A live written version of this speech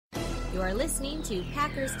You are listening to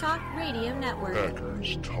Packers Talk Radio Network.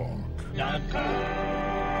 Packers Talk.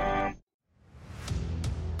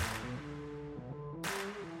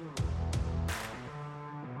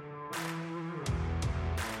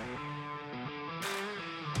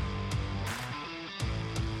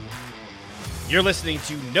 You're listening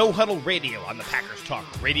to No Huddle Radio on the Packers Talk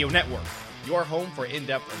Radio Network, your home for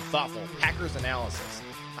in-depth and thoughtful Packers analysis.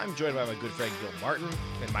 I'm joined by my good friend Gil Martin,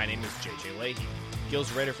 and my name is JJ Leahy.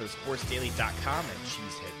 Gil's a writer for thesportsdaily.com and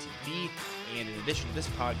Cheesehead TV, and in addition to this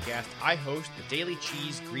podcast, I host the Daily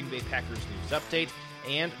Cheese Green Bay Packers News Update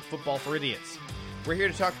and Football for Idiots. We're here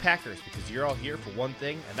to talk Packers because you're all here for one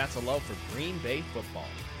thing, and that's a love for Green Bay football.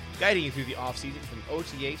 Guiding you through the offseason from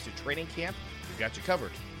OTAs to training camp, we've got you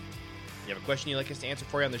covered. If you have a question you'd like us to answer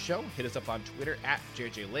for you on the show, hit us up on Twitter at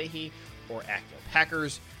JJ Leahy or at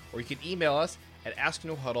GilPackers, or you can email us at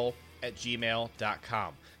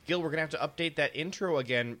asknohuddle@gmail.com. Gil, we're going to have to update that intro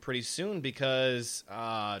again pretty soon because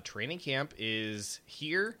training camp is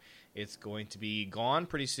here. It's going to be gone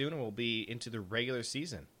pretty soon, and we'll be into the regular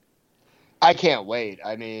season. I can't wait.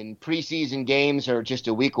 I mean, preseason games are just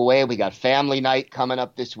a week away. We got family night coming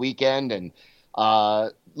up this weekend, and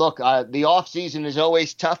look, the off season is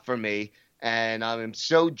always tough for me, and I'm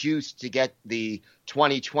so juiced to get the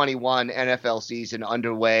 2021 NFL season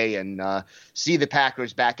underway and see the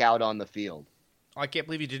Packers back out on the field. I can't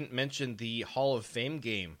believe you didn't mention the Hall of Fame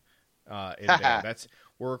game in there.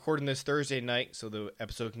 We're recording this Thursday night, so the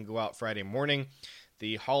episode can go out Friday morning.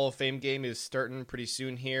 The Hall of Fame game is starting pretty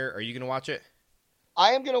soon here. Are you going to watch it?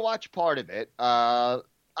 I am going to watch part of it. I'm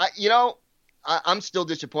still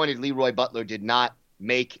disappointed Leroy Butler did not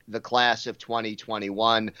make the class of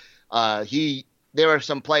 2021. There are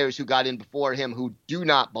some players who got in before him who do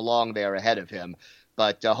not belong there ahead of him.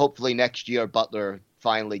 But hopefully next year Butler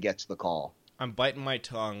finally gets the call. I'm biting my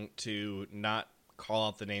tongue to not call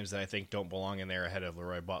out the names that I think don't belong in there ahead of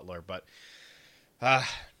Leroy Butler. But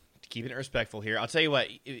keeping it respectful here, I'll tell you what.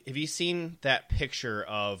 Have you seen that picture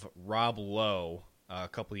of Rob Lowe a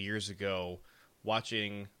couple of years ago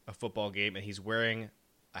watching a football game, and he's wearing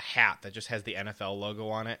a hat that just has the NFL logo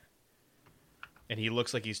on it, and he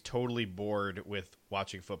looks like he's totally bored with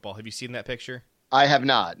watching football? Have you seen that picture? I have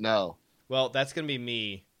not, no. Well, that's going to be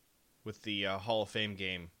me with the Hall of Fame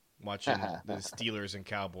game, watching the Steelers and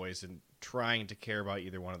Cowboys and trying to care about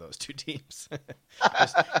either one of those two teams.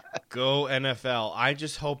 Just go NFL. I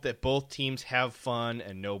just hope that both teams have fun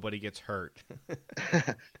and nobody gets hurt.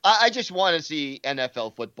 I just want to see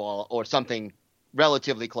NFL football or something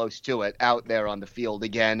relatively close to it out there on the field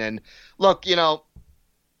again. And look,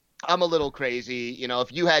 I'm a little crazy.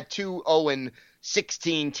 If you had 2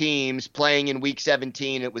 0-16 teams playing in week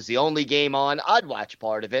 17, it was the only game on, I'd watch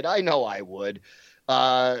part of it. I know I would.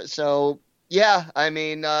 Yeah, I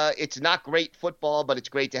mean, it's not great football, but it's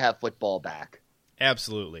great to have football back.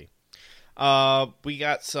 Absolutely. We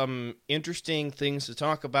got some interesting things to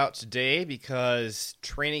talk about today because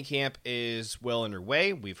training camp is well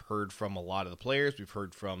underway. We've heard from a lot of the players. We've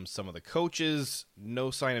heard from some of the coaches.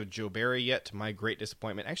 No sign of Joe Barry yet, to my great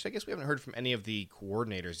disappointment. Actually, I guess we haven't heard from any of the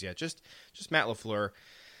coordinators yet, just Matt LaFleur.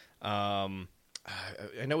 I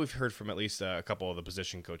know we've heard from at least a couple of the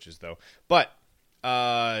position coaches, though. But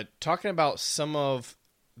talking about some of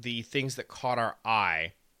the things that caught our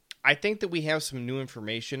eye, I think that we have some new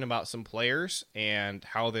information about some players and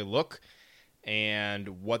how they look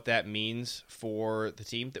and what that means for the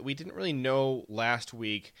team that we didn't really know last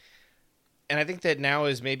week. And I think that now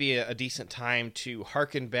is maybe a decent time to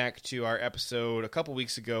harken back to our episode a couple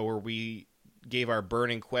weeks ago where we gave our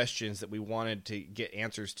burning questions that we wanted to get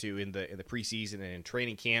answers to in the preseason and in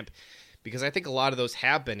training camp, because I think a lot of those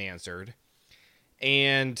have been answered.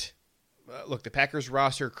 And look, the Packers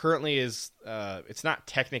roster currently is it's not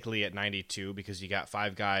technically at 92 because you got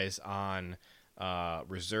 5 guys on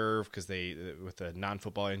reserve because with a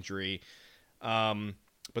non-football injury. But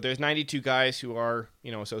there's 92 guys who are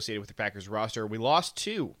associated with the Packers roster. We lost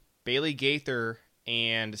 2. Bailey Gaither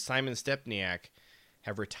and Simon Stepniak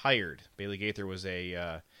have retired. Bailey Gaither was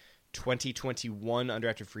a 2021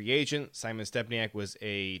 undrafted free agent. Simon Stepniak was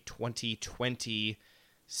a 2020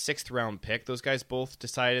 6th-round pick. Those guys both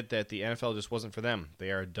decided that the NFL just wasn't for them.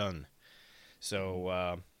 They are done.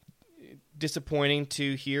 So disappointing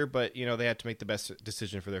to hear, but they had to make the best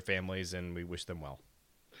decision for their families, and we wish them well.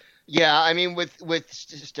 Yeah, I mean, with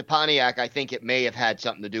Stepaniak, I think it may have had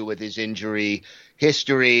something to do with his injury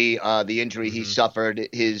history, the injury he suffered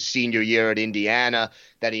his senior year at Indiana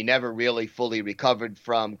that he never really fully recovered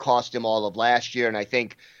from, cost him all of last year. And I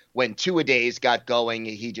think when two-a-days got going,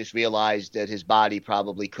 he just realized that his body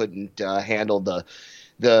probably couldn't handle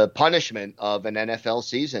the punishment of an NFL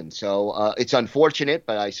season. So it's unfortunate,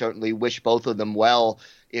 but I certainly wish both of them well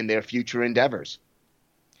in their future endeavors.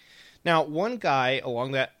 Now, one guy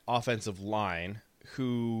along that offensive line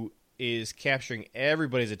who is capturing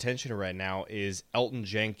everybody's attention right now is Elgton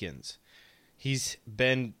Jenkins. He's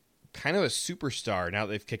been kind of a superstar now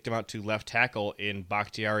that they've kicked him out to left tackle in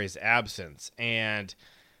Bakhtiari's absence. And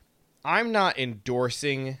I'm not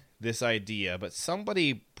endorsing this idea, but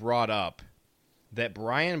somebody brought up that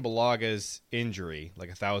Brian Balaga's injury, like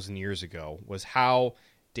 1,000 years ago, was how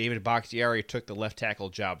David Bakhtiari took the left tackle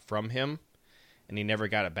job from him, and he never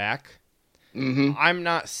got it back. Mm-hmm. I'm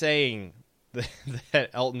not saying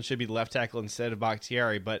that Elgton should be the left tackle instead of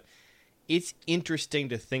Bakhtiari, but it's interesting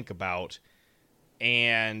to think about,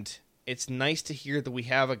 and it's nice to hear that we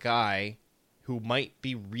have a guy who might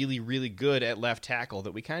be really, really good at left tackle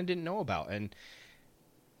that we kind of didn't know about. And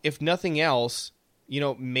if nothing else,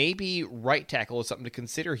 maybe right tackle is something to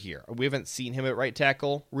consider here. We haven't seen him at right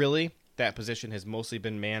tackle, really. That position has mostly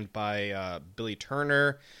been manned by Billy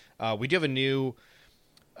Turner. We do have a new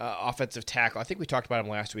offensive tackle. I think we talked about him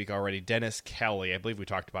last week already. Dennis Kelly. I believe we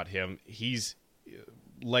talked about him. He's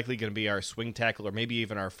likely going to be our swing tackle or maybe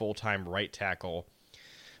even our full-time right tackle.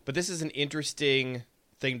 But this is an interesting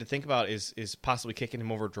thing to think about is possibly kicking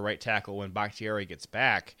him over to right tackle when Bakhtiari gets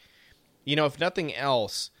back. If nothing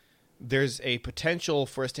else, there's a potential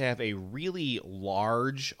for us to have a really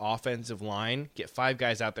large offensive line, get 5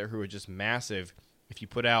 guys out there who are just massive. If you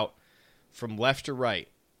put out from left to right,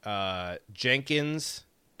 Jenkins,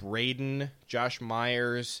 Braden, Josh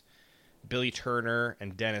Myers, Billy Turner,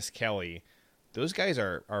 and Dennis Kelly, those guys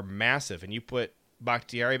are massive. And you put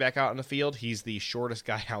Bakhtiari back out on the field, he's the shortest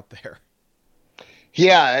guy out there.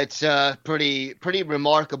 Yeah, it's pretty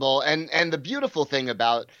remarkable. And the beautiful thing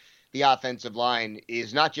about the offensive line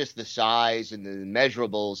is not just the size and the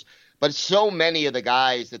measurables, but so many of the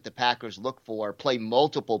guys that the Packers look for play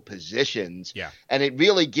multiple positions. Yeah. And it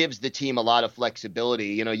really gives the team a lot of flexibility.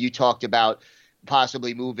 You talked about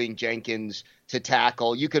possibly moving Jenkins to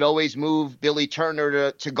tackle. You could always move Billy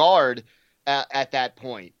Turner to guard at that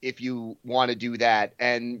point if you want to do that.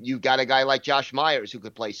 And you've got a guy like Josh Myers who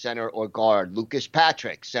could play center or guard. Lucas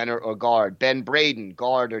Patrick, center or guard. Ben Braden,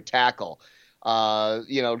 guard or tackle.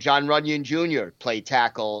 John Runyon Jr. played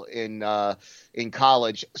tackle in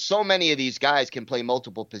college. So many of these guys can play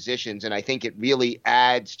multiple positions, and I think it really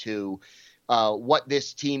adds to what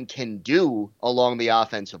this team can do along the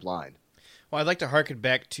offensive line. Well, I'd like to harken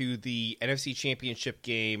back to the NFC Championship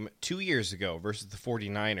game 2 years ago versus the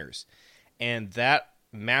 49ers, and that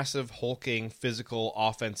massive, hulking, physical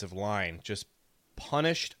offensive line just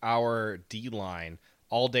punished our D-line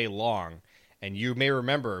all day long, and you may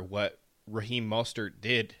remember what Raheem Mostert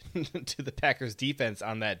did to the Packers defense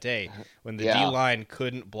on that day when the D-line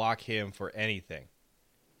couldn't block him for anything.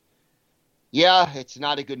 Yeah, it's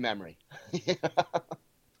not a good memory.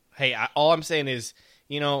 Hey, all I'm saying is,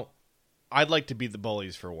 I'd like to be the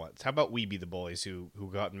bullies for once. How about we be the bullies who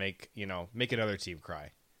go out and make another team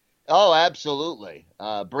cry? Oh, absolutely.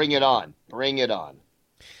 Bring it on. Bring it on.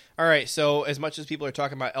 All right, so as much as people are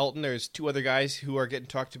talking about Elgton, there's 2 other guys who are getting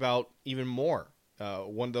talked about even more.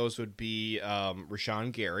 One of those would be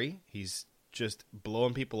Rashawn Gary. He's just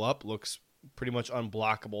blowing people up, looks pretty much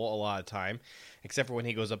unblockable a lot of time, except for when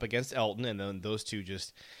he goes up against Elgton, and then those two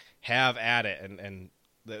just have at it, and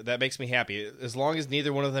that makes me happy. As long as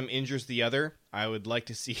neither one of them injures the other, I would like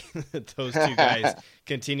to see those 2 guys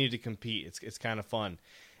continue to compete. It's kind of fun.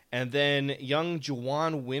 And then young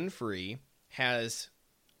Juwann Winfree has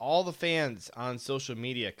all the fans on social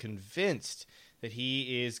media convinced that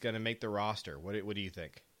he is going to make the roster. What do you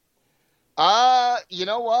think? You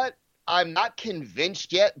know what? I'm not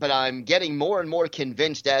convinced yet, but I'm getting more and more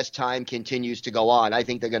convinced as time continues to go on. I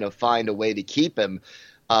think they're going to find a way to keep him.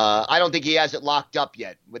 I don't think he has it locked up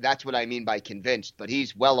yet. That's what I mean by convinced, but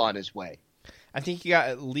he's well on his way. I think you got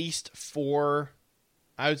at least 4,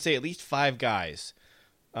 I would say at least 5 guys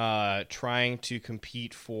trying to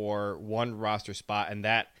compete for one roster spot, and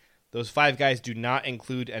those 5 guys do not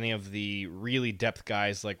include any of the really depth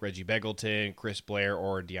guys like Reggie Begelton, Chris Blair,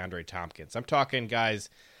 or DeAndre Tompkins. I'm talking guys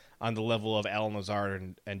on the level of Allen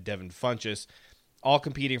Lazard and Devin Funchess, all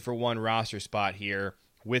competing for one roster spot here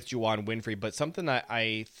with Juwann Winfree. But something that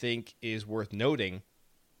I think is worth noting,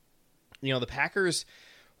 the Packers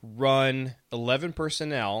run 11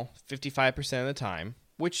 personnel 55% of the time,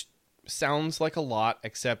 which sounds like a lot,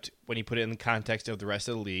 except when you put it in the context of the rest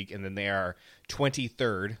of the league, and then they are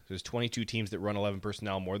 23rd. There's 22 teams that run 11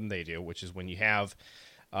 personnel more than they do, which is when you have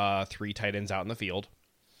 3 tight ends out in the field.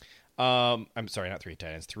 I'm sorry, not 3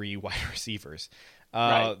 tight ends, 3 wide receivers.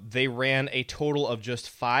 Right. They ran a total of just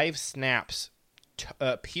 5 snaps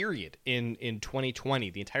period in 2020,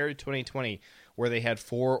 the entire 2020, where they had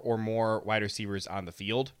 4 or more wide receivers on the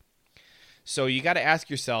field. So you got to ask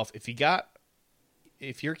yourself,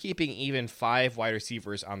 if you're keeping even 5 wide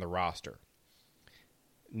receivers on the roster,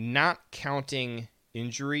 not counting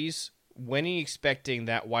injuries, when are you expecting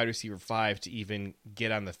that wide receiver 5 to even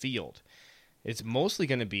get on the field? It's mostly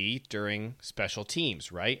going to be during special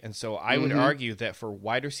teams, right? And so I would argue that for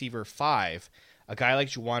wide receiver 5, a guy like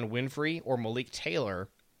Juwann Winfree or Malik Taylor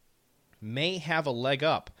may have a leg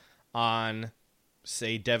up on,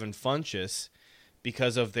 say, Devin Funchess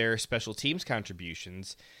because of their special teams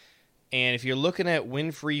contributions. And if you're looking at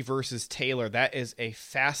Winfree versus Taylor, that is a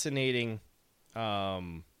fascinating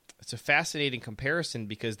it's a fascinating comparison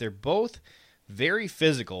because they're both very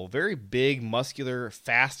physical, very big, muscular,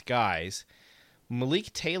 fast guys.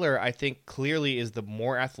 Malik Taylor, I think, clearly is the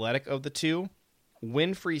more athletic of the two.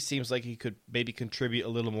 Winfree seems like he could maybe contribute a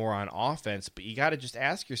little more on offense, but you got to just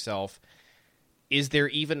ask yourself, is there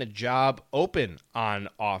even a job open on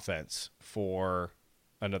offense for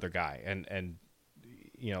another guy? And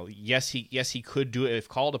you know, yes, he could do it if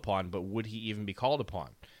called upon, but would he even be called upon?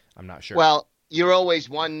 I'm not sure. Well, you're always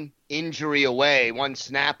one injury away, one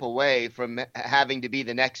snap away from having to be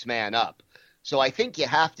the next man up. So I think you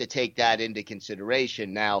have to take that into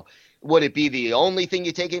consideration. Now, would it be the only thing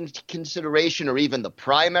you take into consideration or even the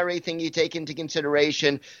primary thing you take into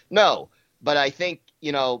consideration? No. But I think,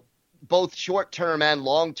 you know, both short-term and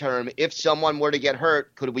long-term, if someone were to get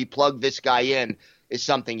hurt, could we plug this guy in, is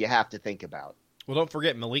something you have to think about. Well, don't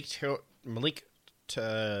forget what is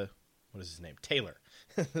his name? Taylor.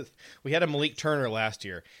 We had a Malik Turner last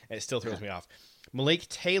year, and it still throws me off. Malik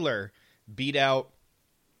Taylor beat out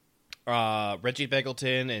Reggie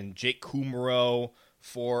Begelton and Jake Kumerow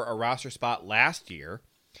for a roster spot last year.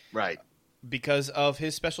 Right. Because of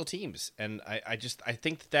his special teams. And I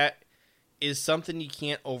think that is something you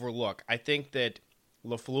can't overlook. I think that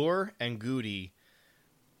LaFleur and Goody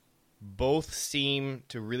both seem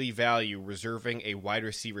to really value reserving a wide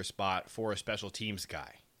receiver spot for a special teams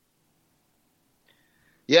guy.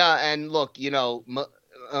 Yeah, and look, you know,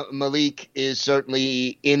 Malik is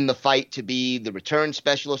certainly in the fight to be the return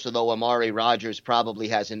specialist, although Amari Rodgers probably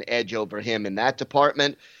has an edge over him in that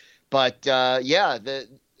department. But,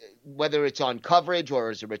 whether it's on coverage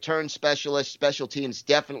or as a return specialist, special teams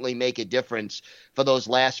definitely make a difference for those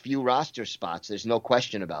last few roster spots. There's no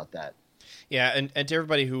question about that. Yeah, and to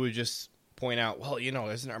everybody who would just point out, well, you know,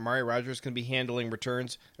 isn't Amari Rodgers going to be handling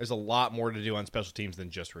returns? There's a lot more to do on special teams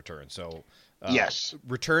than just returns. So, yes,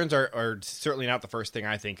 returns are certainly not the first thing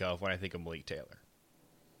I think of when I think of Malik Taylor.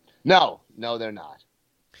 No, they're not.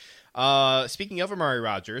 Speaking of Amari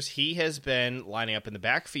Rodgers, he has been lining up in the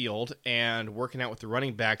backfield and working out with the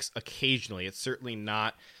running backs occasionally. It's certainly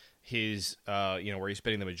not his, where he's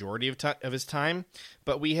spending the majority of his time.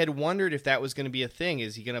 But we had wondered if that was going to be a thing.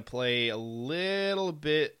 Is he going to play a little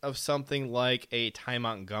bit of something like a Ty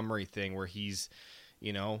Montgomery thing where he's,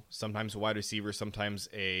 you know, sometimes a wide receiver, sometimes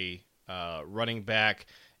a running back?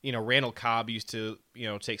 You know, Randall Cobb used to, you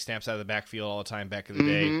know, take snaps out of the backfield all the time back in the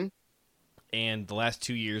day. And the last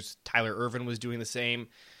 2 years, Tyler Ervin was doing the same.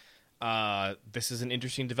 This is an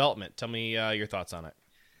interesting development. Tell me your thoughts on it.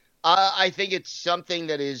 I think it's something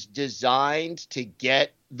that is designed to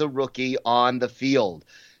get the rookie on the field.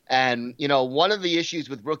 And, you know, one of the issues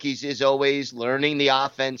with rookies is always learning the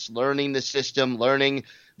offense, learning the system, learning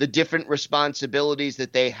the different responsibilities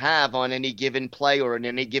that they have on any given play or in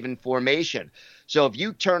any given formation. So if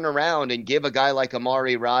you turn around and give a guy like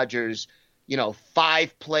Amari Rodgers, you know,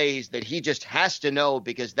 5 plays that he just has to know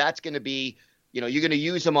because that's going to be, you know, you're going to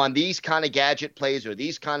use him on these kind of gadget plays or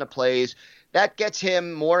these kind of plays. That gets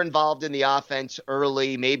him more involved in the offense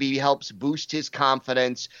early, maybe helps boost his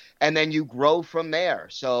confidence, and then you grow from there.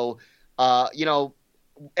 So, you know,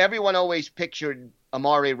 everyone always pictured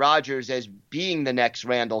Amari Rodgers as being the next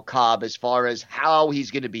Randall Cobb as far as how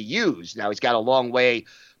he's going to be used. Now, he's got a long way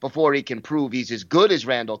before he can prove he's as good as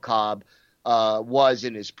Randall Cobb was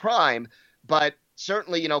in his prime. But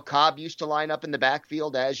certainly, you know, Cobb used to line up in the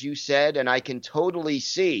backfield, as you said, and I can totally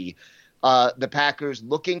see the Packers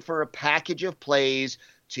looking for a package of plays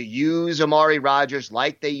to use Amari Rodgers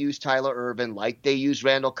like they used Tyler Ervin, like they used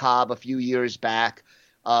Randall Cobb a few years back,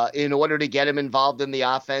 in order to get him involved in the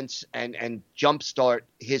offense and jumpstart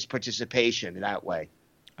his participation that way.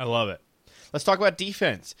 I love it. Let's talk about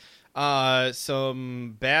defense.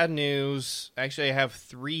 Some bad news. Actually, I have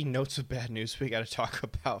 3 notes of bad news we got to talk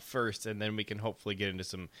about first, and then we can hopefully get into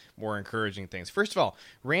some more encouraging things. First of all,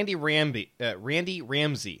 Randy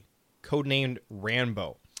Ramsey, codenamed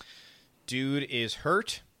Rambo. Dude is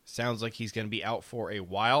hurt, Sounds like he's going to be out for a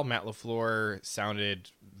while. Matt LaFleur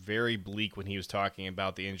sounded very bleak when he was talking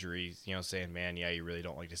about the injuries, saying, man, yeah, you really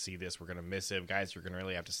don't like to see this. We're going to miss him. Guys are going to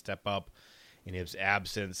really have to step up in his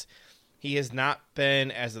absence. He has not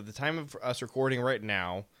been, as of the time of us recording right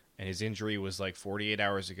now, and his injury was like 48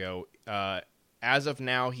 hours ago, as of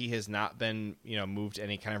now, he has not been, moved to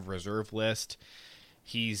any kind of reserve list.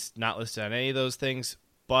 He's not listed on any of those things,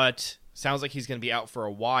 but sounds like he's going to be out for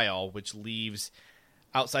a while, which leaves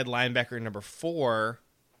outside linebacker number 4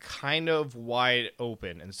 kind of wide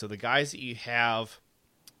open. And so the guys that you have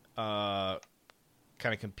kind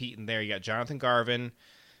of competing there, you got Jonathan Garvin,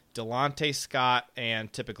 Delonte Scott,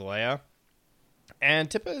 and Tipa Galea. And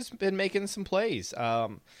Tipa's been making some plays. I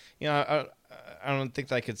don't think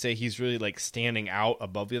that I could say he's really like standing out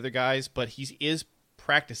above the other guys, but he is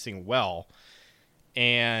practicing well.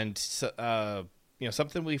 And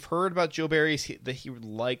something we've heard about Joe Barry is that he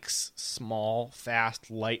likes small,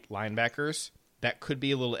 fast, light linebackers. That could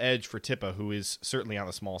be a little edge for Tipa, who is certainly on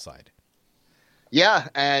the small side. Yeah,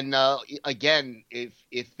 and again,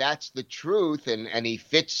 if that's the truth and he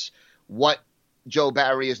fits what Joe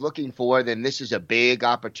Barry is looking for, then this is a big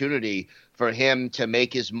opportunity for him to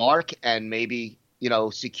make his mark and maybe,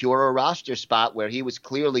 secure a roster spot where he was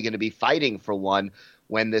clearly going to be fighting for one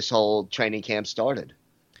when this whole training camp started.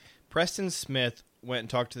 Preston Smith went and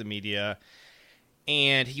talked to the media,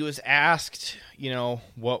 and he was asked,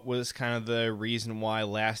 what was kind of the reason why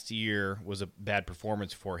last year was a bad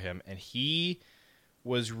performance for him. And he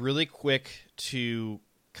was really quick to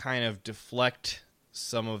kind of deflect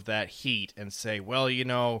some of that heat and say, well,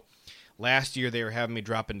 last year they were having me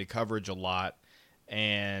drop into coverage a lot,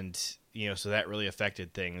 and, so that really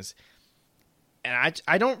affected things. And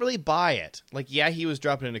I don't really buy it. Like, yeah, he was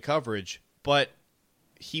dropping into coverage, but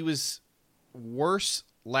he was worse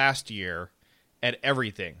last year at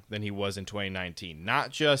everything than he was in 2019.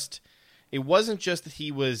 It wasn't just that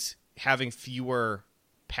he was having fewer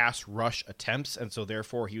pass rush attempts, and so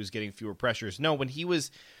therefore he was getting fewer pressures. No, when he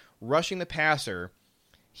was rushing the passer,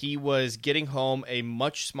 he was getting home a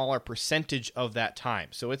much smaller percentage of that time.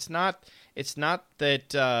 So it's not that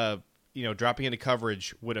dropping into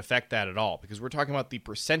coverage would affect that at all, because we're talking about the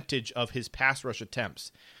percentage of his pass rush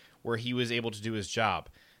attempts where he was able to do his job.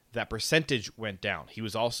 That percentage went down. He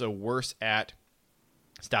was also worse at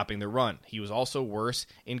stopping the run. He was also worse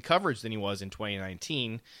in coverage than he was in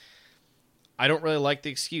 2019. I don't really like the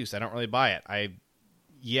excuse. I don't really buy it.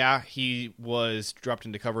 He was dropped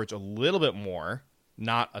into coverage a little bit more,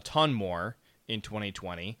 not a ton more in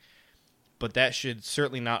 2020, but that should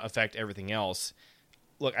certainly not affect everything else.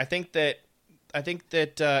 Look, I think that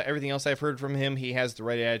everything else I've heard from him, he has the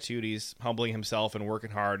right attitude. He's humbling himself and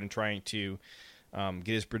working hard and trying to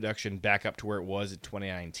get his production back up to where it was in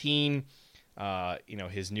 2019.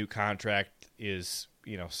 His new contract is,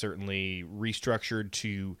 certainly restructured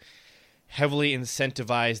to heavily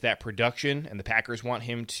incentivize that production, and the Packers want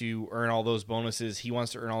him to earn all those bonuses. He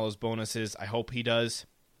wants to earn all those bonuses. I hope he does.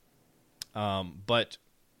 But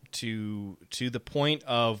to the point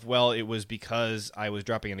of, well, it was because I was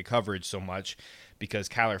dropping into coverage so much because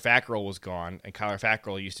Kyler Fackrell was gone, and Kyler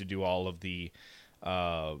Fackrell used to do all of the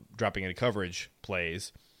dropping into coverage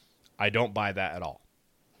plays. I don't buy that at all.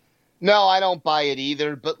 No, I don't buy it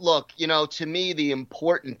either. But look, to me, the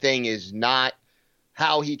important thing is not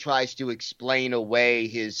how he tries to explain away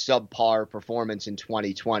his subpar performance in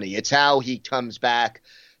 2020. It's how he comes back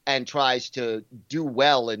and tries to do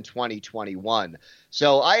well in 2021.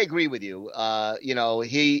 So I agree with you.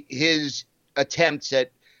 His attempts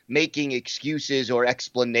at making excuses or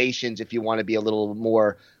explanations, if you want to be a little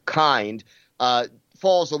more kind,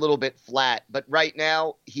 falls a little bit flat. But right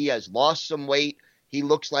now, he has lost some weight. He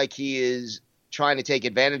looks like he is trying to take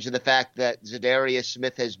advantage of the fact that Zadarius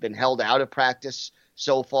Smith has been held out of practice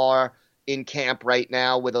so far in camp right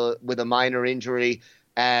now with a minor injury.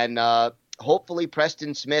 And hopefully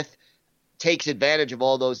Preston Smith takes advantage of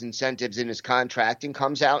all those incentives in his contract and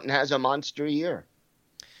comes out and has a monster year.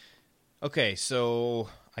 Okay, so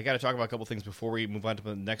I got to talk about a couple things before we move on to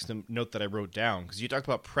the next note that I wrote down, because you talked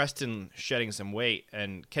about Preston shedding some weight,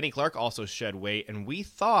 and Kenny Clark also shed weight, and we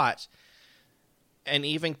thought, and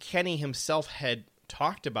even Kenny himself had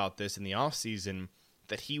talked about this in the offseason,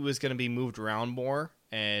 that he was going to be moved around more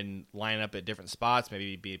and line up at different spots,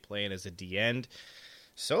 maybe be playing as a D-end.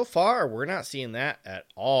 So far, we're not seeing that at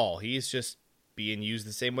all. He's just being used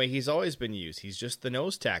the same way he's always been used. He's just the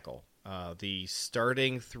nose tackle. The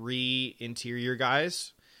starting 3 interior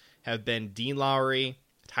guys have been Dean Lowry,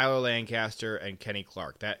 Tyler Lancaster, and Kenny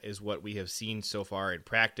Clark. That is what we have seen so far in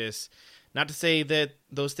practice. Not to say that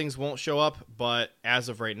those things won't show up, but as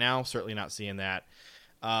of right now, certainly not seeing that.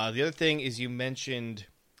 The other thing is you mentioned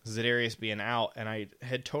Za'Darius being out, and I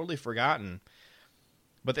had totally forgotten.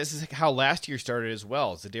 But this is how last year started as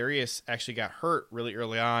well. Za'Darius actually got hurt really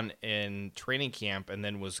early on in training camp and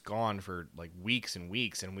then was gone for like weeks and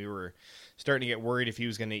weeks, and we were starting to get worried if he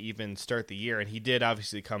was going to even start the year. And he did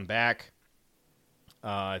obviously come back.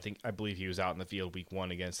 I believe he was out in the field week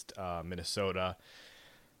 1 against Minnesota.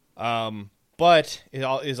 But it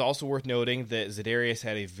is also worth noting that Za'Darius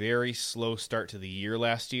had a very slow start to the year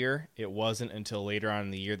last year. It wasn't until later on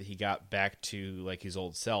in the year that he got back to like his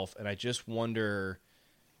old self. And I just wonder,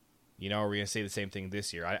 are we going to say the same thing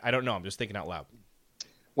this year? I don't know. I'm just thinking out loud.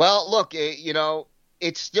 Well, look,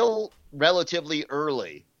 it's still relatively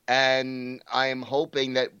early, and I am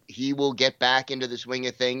hoping that he will get back into the swing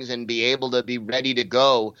of things and be able to be ready to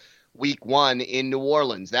go week 1 in New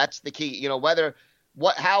Orleans. That's the key.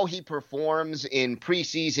 How he performs in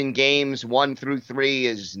preseason games 1 through 3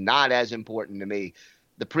 is not as important to me.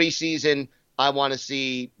 The preseason, I want to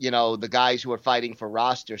see, the guys who are fighting for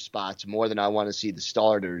roster spots more than I want to see the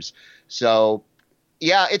starters. So,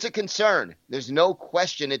 yeah, it's a concern. There's no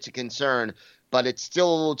question it's a concern, but it's still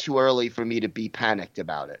a little too early for me to be panicked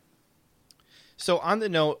about it. So on the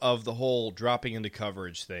note of the whole dropping into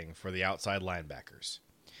coverage thing for the outside linebackers,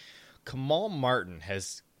 Kamal Martin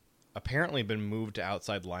has apparently been moved to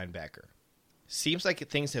outside linebacker. Seems like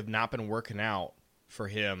things have not been working out for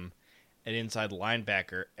him at inside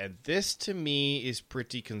linebacker, and this to me is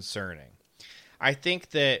pretty concerning. I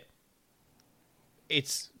think that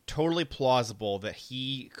it's totally plausible that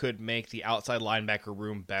he could make the outside linebacker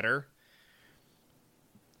room better,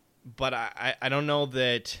 but I don't know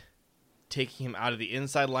that taking him out of the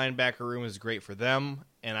inside linebacker room is great for them,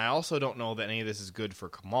 and I also don't know that any of this is good for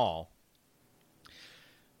Kamal.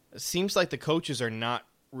 It seems like the coaches are not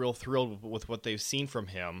real thrilled with what they've seen from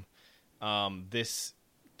him. This,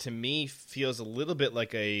 to me, feels a little bit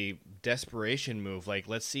like a desperation move. Like,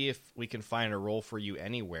 let's see if we can find a role for you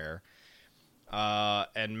anywhere.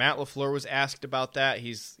 And Matt LaFleur was asked about that. He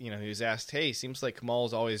was asked, hey, seems like Kamal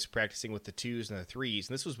is always practicing with the 2s and the 3s.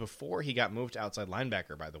 And this was before he got moved to outside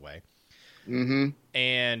linebacker, by the way. Mm-hmm.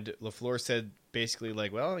 And LaFleur said basically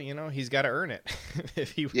like, well, he's got to earn it.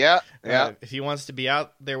 If he wants to be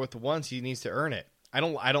out there with the 1s, he needs to earn it. I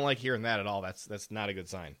don't like hearing that at all. That's not a good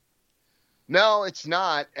sign. No, it's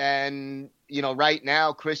not. And, right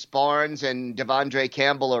now, Chris Barnes and Devondre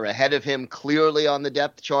Campbell are ahead of him clearly on the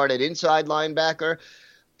depth chart at inside linebacker.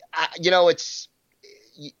 It's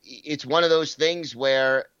one of those things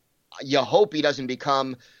where you hope he doesn't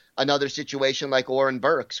become another situation like Oren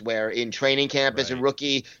Burks, where in training camp as a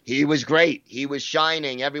rookie, he was great. He was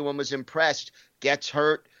shining. Everyone was impressed. Gets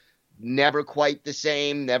hurt. Never quite the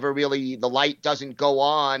same. Never really, the light doesn't go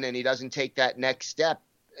on, and he doesn't take that next step.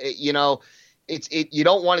 You don't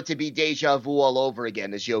want it to be deja vu all over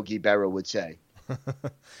again, as Yogi Berra would say.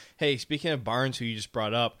 Hey, speaking of Barnes, who you just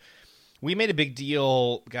brought up, we made a big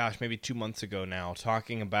deal, maybe 2 months ago now,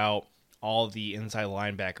 talking about all the inside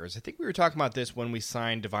linebackers. I think we were talking about this when we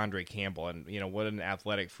signed Devondre Campbell and, what an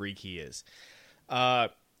athletic freak he is.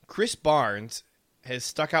 Chris Barnes has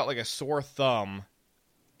stuck out like a sore thumb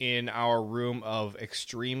in our room of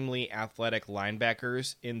extremely athletic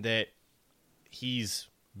linebackers in that he's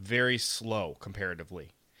very slow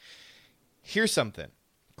comparatively. Here's something.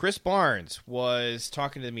 Chris Barnes was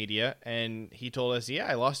talking to the media, and he told us,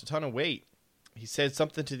 I lost a ton of weight. He said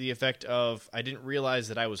something to the effect of, I didn't realize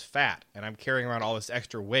that I was fat, and I'm carrying around all this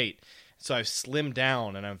extra weight, so I've slimmed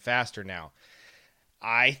down, and I'm faster now.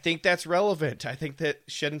 I think that's relevant. I think that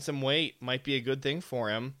shedding some weight might be a good thing for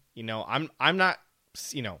him. I'm not,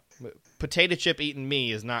 potato chip eating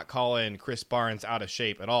me is not calling Chris Barnes out of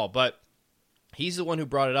shape at all, but he's the one who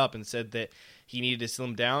brought it up and said that he needed to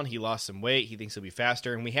slim down. He lost some weight. He thinks he'll be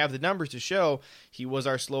faster, and we have the numbers to show he was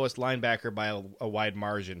our slowest linebacker by a wide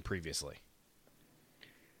margin previously.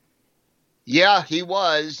 Yeah, he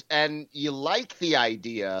was, and you like the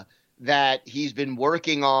idea that he's been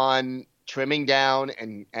working on trimming down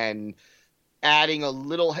and adding a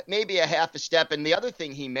little, maybe a half a step. And the other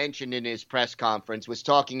thing he mentioned in his press conference was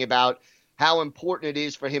talking about how important it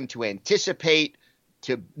is for him to anticipate,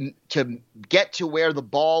 to get to where the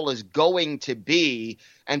ball is going to be,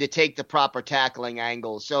 and to take the proper tackling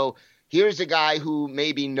angle. So here's a guy who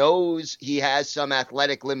maybe knows he has some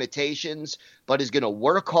athletic limitations, but is going to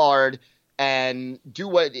work hard and do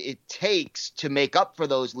what it takes to make up for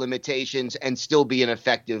those limitations and still be an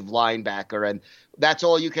effective linebacker. And that's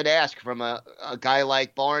all you could ask from a guy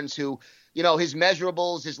like Barnes, who, his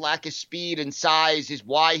measurables, his lack of speed and size is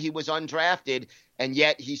why he was undrafted, and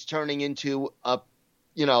yet he's turning into a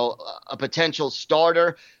potential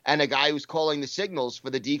starter and a guy who's calling the signals for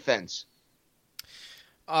the defense.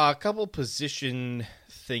 A couple position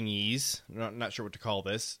thingies. Not sure what to call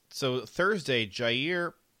this. So Thursday,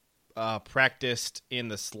 Jair practiced in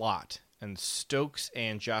the slot, and Stokes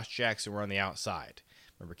and Josh Jackson were on the outside.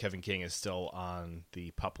 Remember, Kevin King is still on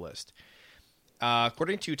the PUP list.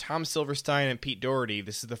 According to Tom Silverstein and Pete Doherty,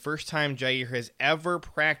 this is the first time Jair has ever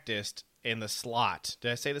practiced in the slot.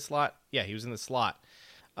 Did I say the slot? Yeah, he was in the slot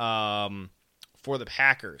for the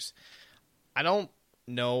Packers. I don't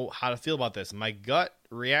know how to feel about this. My gut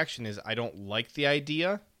reaction is I don't like the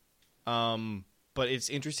idea, but it's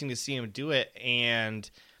interesting to see him do it, and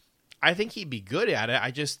I think he'd be good at it.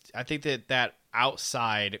 I think that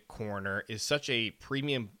outside corner is such a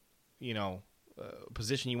premium,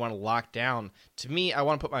 position you want to lock down. To me, I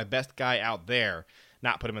want to put my best guy out there,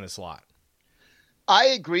 not put him in the slot. I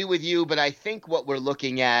agree with you, but I think what we're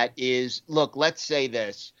looking at is, look, let's say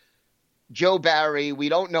this. Joe Barry, we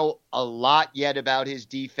don't know a lot yet about his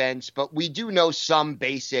defense, but we do know some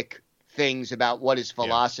basic things about what his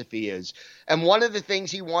philosophy is. And one of the things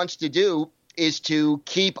he wants to do is to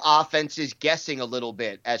keep offenses guessing a little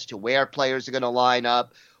bit as to where players are going to line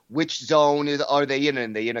up, which zone are they in? Are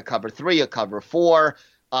they in a cover 3, a cover 4?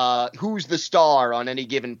 Who's the star on any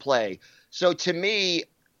given play? So to me,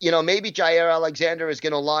 maybe Jair Alexander is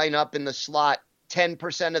going to line up in the slot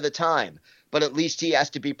 10% of the time, but at least he has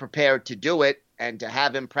to be prepared to do it, and to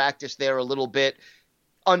have him practice there a little bit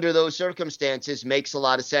under those circumstances makes a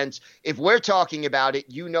lot of sense. If we're talking about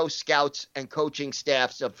it, scouts and coaching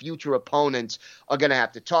staffs of future opponents are going to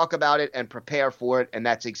have to talk about it and prepare for it, and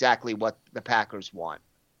that's exactly what the Packers want.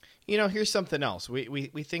 Here's something else.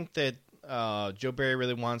 We think that Joe Barry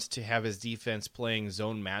really wants to have his defense playing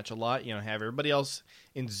zone match a lot, have everybody else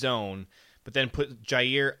in zone, but then put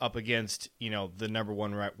Jair up against, the number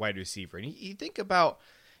one wide receiver. And you think about,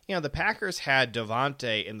 the Packers had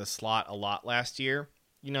Devontae in the slot a lot last year.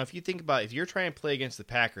 If you think about, if you're trying to play against the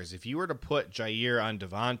Packers, if you were to put Jair on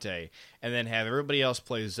Devontae and then have everybody else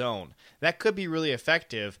play zone, that could be really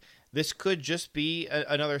effective. This could just be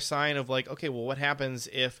another sign of okay, well, what happens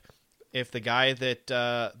if the guy that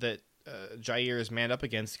Jair is manned up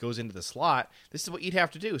against goes into the slot? This is what you'd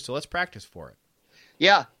have to do. So let's practice for it.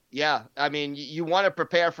 Yeah. I mean, you want to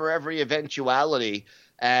prepare for every eventuality,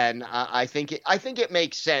 and I think it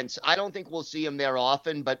makes sense. I don't think we'll see him there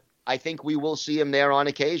often, but I think we will see him there on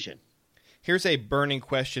occasion. Here's a burning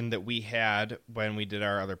question that we had when we did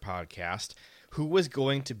our other podcast. Who was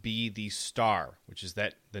going to be the star, which is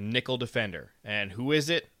the nickel defender? And who is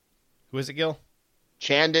it? Who is it, Gil?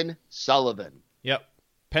 Chandon Sullivan. Yep.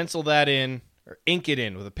 Pencil that in, or ink it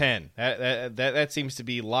in with a pen. That seems to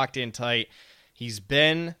be locked in tight. He's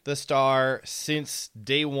been the star since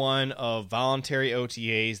day one of voluntary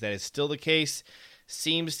OTAs. That is still the case.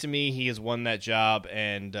 Seems to me he has won that job,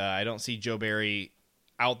 and I don't see Joe Barry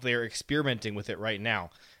out there experimenting with it right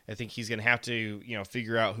now. I think he's going to have to,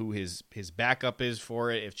 figure out who his backup is for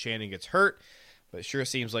it if Chandon gets hurt. But it sure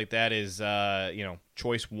seems like that is,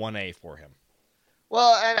 choice 1A for him.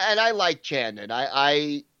 Well, and I like Chandon.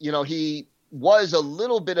 He was a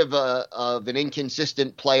little bit of an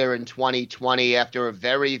inconsistent player in 2020 after a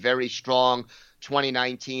very, very strong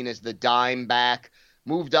 2019 as the dime back.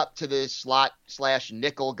 Moved up to the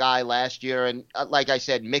slot/nickel guy last year, and like I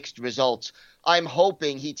said, mixed results. I'm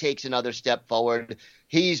hoping he takes another step forward.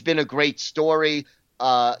 He's been a great story.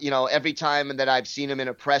 Every time that I've seen him in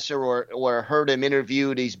a presser or heard him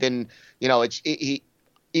interviewed, he's been,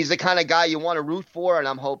 he's the kind of guy you want to root for, and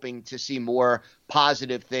I'm hoping to see more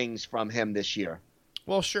positive things from him this year.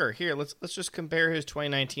 Well, sure. Here, let's just compare his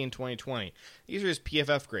 2019 and 2020. These are his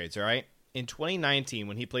PFF grades, all right? In 2019,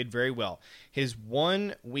 when he played very well, his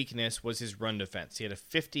one weakness was his run defense. He had a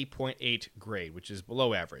 50.8 grade, which is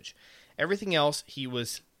below average. Everything else, he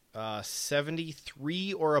was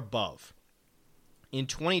 73 or above. In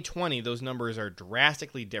 2020, those numbers are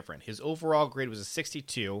drastically different. His overall grade was a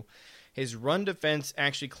 62. His run defense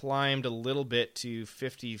actually climbed a little bit to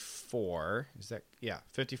 54.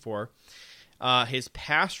 54. His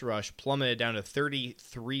pass rush plummeted down to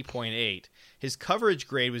 33.8. His coverage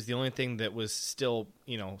grade was the only thing that was still,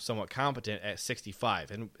 somewhat competent at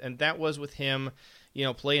 65. And that was with him,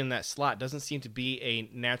 playing that slot. Doesn't seem to be a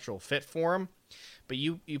natural fit for him. But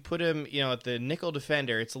you put him, at the nickel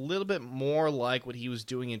defender, it's a little bit more like what he was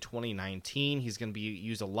doing in 2019. He's going to be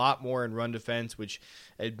used a lot more in run defense, which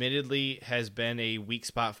admittedly has been a weak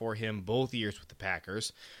spot for him both years with the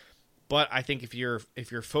Packers. But I think if you're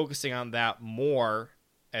focusing on that more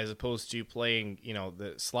as opposed to playing,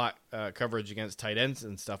 the slot coverage against tight ends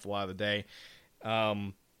and stuff a lot of the day,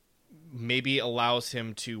 maybe allows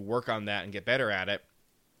him to work on that and get better at it.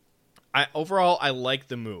 Overall, I like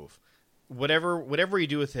the move. whatever you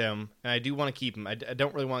do with him, and I do want to keep him. I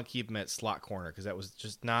don't really want to keep him at slot corner because that was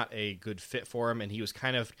just not a good fit for him. And he was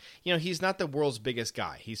kind of, he's not the world's biggest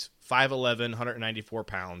guy. He's 5'11", 194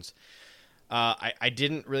 pounds. I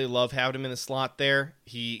didn't really love having him in the slot there.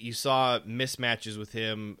 You saw mismatches with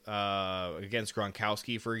him against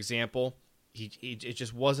Gronkowski, for example. It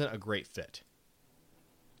just wasn't a great fit.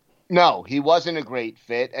 No, he wasn't a great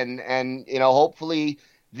fit, and hopefully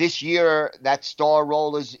this year that star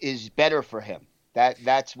role is better for him.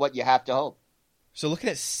 That's what you have to hope. So looking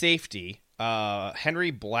at safety,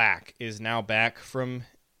 Henry Black is now back from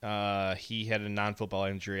he had a non-football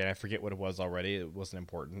injury, and I forget what it was already. It wasn't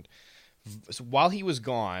important. So while he was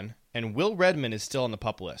gone, and Will Redmond is still on the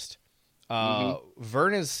PUP list.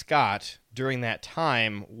 Vernon Scott during that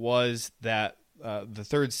time was that the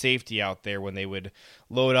third safety out there when they would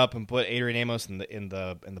load up and put Adrian Amos in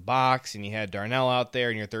the box, and you had Darnell out there,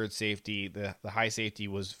 and your third safety, the high safety,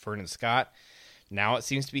 was Vernon Scott. Now it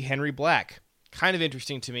seems to be Henry Black. Kind of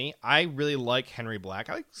interesting to me. I really like Henry Black.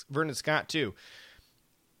 I like Vernon Scott too.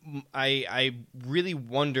 I really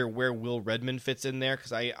wonder where Will Redmond fits in there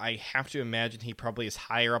because I have to imagine he probably is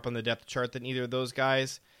higher up on the depth chart than either of those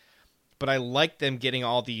guys. But I like them getting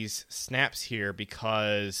all these snaps here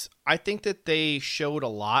because I think that they showed a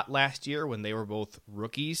lot last year when they were both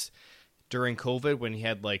rookies during COVID when he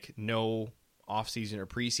had no offseason or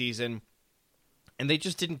preseason. And they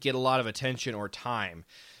just didn't get a lot of attention or time.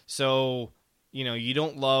 So, you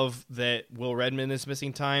don't love that Will Redmond is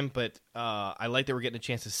missing time, but I like that we're getting a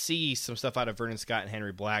chance to see some stuff out of Vernon Scott and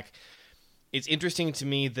Henry Black. It's interesting to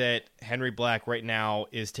me that Henry Black right now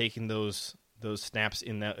is taking those snaps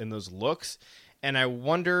in those looks, and I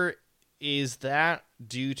wonder, is that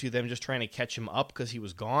due to them just trying to catch him up because he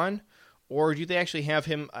was gone, or do they actually have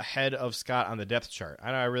him ahead of Scott on the depth chart?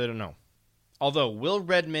 I really don't know. Although Will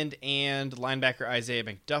Redmond and linebacker Isaiah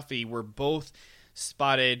McDuffie were both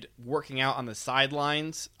spotted working out on the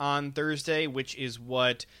sidelines on Thursday, which is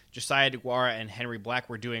what Josiah DeGuara and Henry Black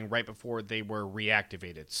were doing right before they were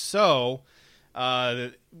reactivated. So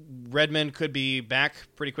Redmond could be back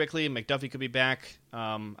pretty quickly. McDuffie could be back.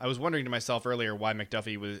 I was wondering to myself earlier why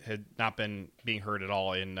McDuffie had not been being hurt at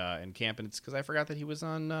all in camp, and it's because I forgot that he was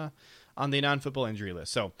on the non-football injury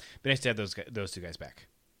list. So, be nice to have those two guys back.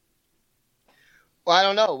 Well, I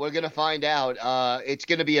don't know. We're going to find out. It's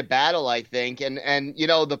going to be a battle, I think. And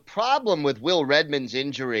the problem with Will Redmond's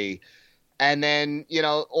injury, and then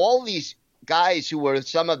all these guys who were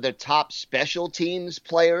some of the top special teams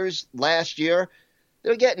players last year,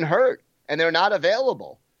 they're getting hurt and they're not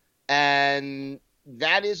available. And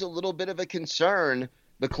that is a little bit of a concern.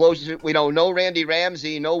 The closer, no Randy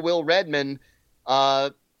Ramsey, no Will Redmond,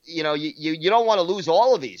 you don't want to lose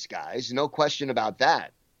all of these guys. No question about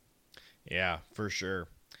that. Yeah, for sure.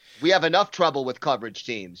 We have enough trouble with coverage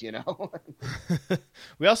teams,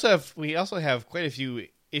 We also have quite a few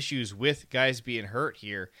issues with guys being hurt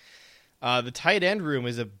here. The tight end room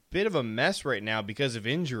is a bit of a mess right now because of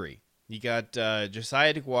injury. You got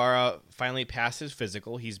Josiah DeGuara finally passed his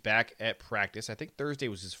physical. He's back at practice. I think Thursday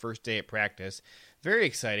was his first day at practice. Very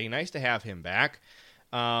exciting. Nice to have him back.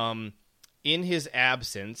 In his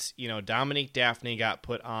absence, Dominique Daphne got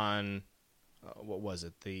put on, what was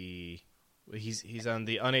it? He's on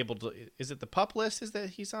the unable to. Is it the PUP list? Is that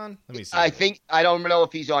he's on? Let me see. I don't know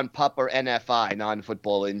if he's on PUP or NFI,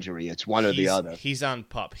 non-football injury. It's one or the other. He's on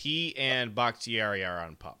PUP. He and Bakhtiari are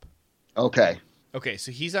on PUP. Okay,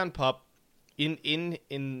 so he's on PUP. In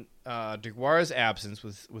DeGuara's absence,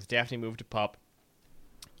 with Daphne moved to PUP,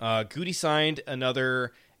 Goody signed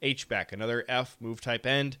another H-back, another F move tight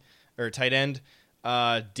end.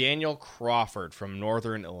 Daniel Crawford from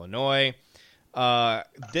Northern Illinois.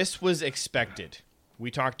 This was expected. We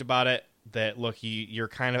talked about it, that, look, you're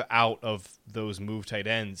kind of out of those move tight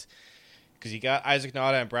ends because you got Isaac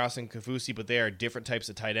Nauta and Browson Kafusi, but they are different types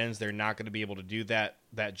of tight ends. They're not going to be able to do that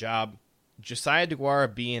job. Josiah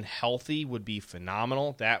DeGuara being healthy would be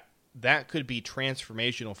phenomenal. That could be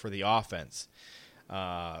transformational for the offense.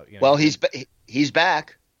 Well, he's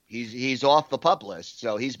back. He's off the PUP list,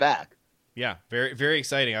 so he's back. Yeah, very, very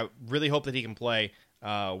exciting. I really hope that he can play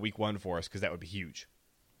week 1 for us because that would be huge.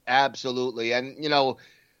 Absolutely. And,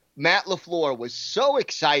 Matt LaFleur was so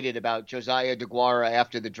excited about Josiah DeGuara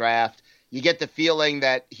after the draft. You get the feeling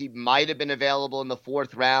that he might have been available in the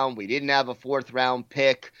 4th round. We didn't have a 4th round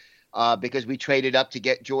pick because we traded up to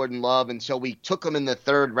get Jordan Love. And so we took him in the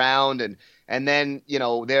 3rd round. And then,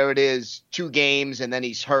 there it is, 2 games, and then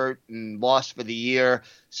he's hurt and lost for the year,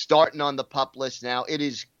 starting on the PUP list now. It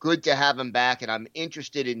is good to have him back, and I'm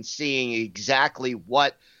interested in seeing exactly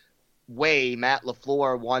what way Matt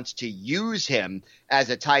LaFleur wants to use him as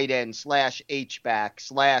a tight end / H-back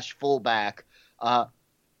 / fullback. I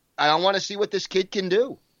want to see what this kid can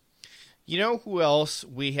do. You know who else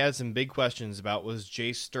we had some big questions about was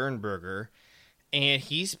Jace Sternberger, and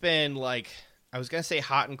he's been like, I was gonna say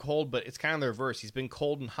hot and cold, but it's kind of the reverse. He's been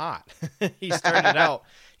cold and hot. He started out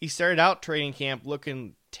training camp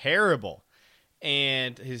looking terrible,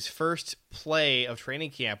 and his first play of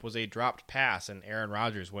training camp was a dropped pass, and Aaron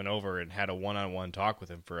Rodgers went over and had a one-on-one talk with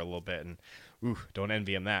him for a little bit, and don't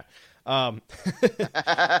envy him that.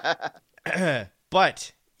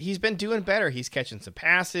 But he's been doing better. He's catching some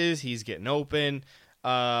passes. He's getting open.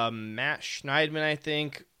 Matt Schneidman, I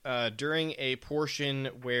think, during a portion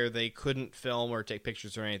where they couldn't film or take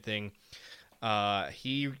pictures or anything,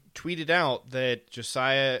 he tweeted out that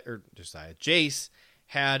Jace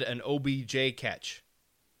had an OBJ catch,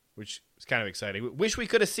 which is kind of exciting. Wish we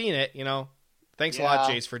could have seen it, you know. Thanks a lot,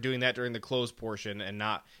 Jace, for doing that during the closed portion and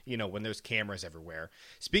not, you know, when there's cameras everywhere.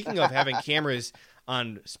 Speaking of having cameras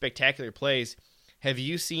on spectacular plays, have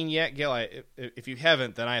you seen yet, Gil? If you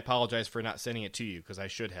haven't, then I apologize for not sending it to you because I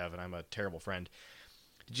should have, and I'm a terrible friend.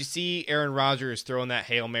 Did you see Aaron Rodgers throwing that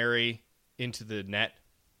Hail Mary into the net?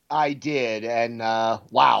 I did, and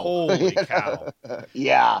wow. Holy cow.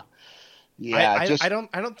 Yeah. I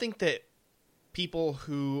don't think that people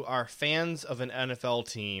who are fans of an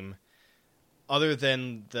NFL team, other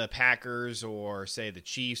than the Packers or, say, the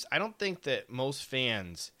Chiefs, I don't think that most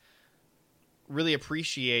fans really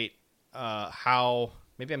appreciate how,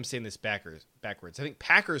 maybe I'm saying this backwards. I think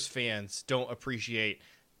Packers fans don't appreciate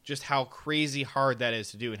just how crazy hard that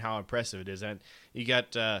is to do and how impressive it is. And you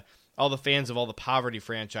got all the fans of all the poverty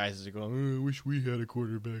franchises are going, I wish we had a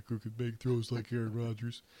quarterback who could make throws like Aaron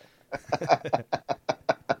Rodgers.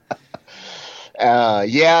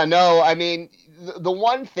 I mean, the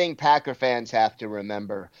one thing Packer fans have to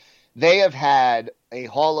remember, they have had a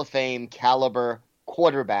Hall of Fame caliber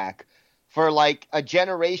quarterback for like a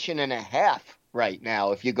generation and a half right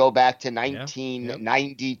now. If you go back to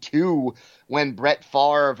 1992 when Brett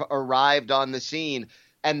Favre arrived on the scene,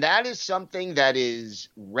 and that is something that is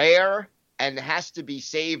rare and has to be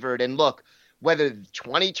savored. And look, whether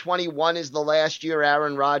 2021 is the last year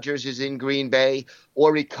Aaron Rodgers is in Green Bay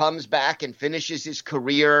or he comes back and finishes his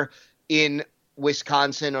career in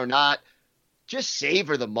Wisconsin or not, just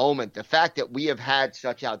savor the moment. The fact that we have had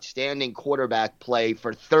such outstanding quarterback play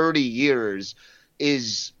for 30 years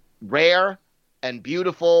is rare and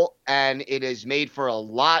beautiful, and it has made for a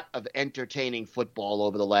lot of entertaining football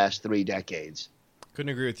over the last 3 decades.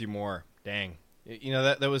 Couldn't agree with you more. Dang. You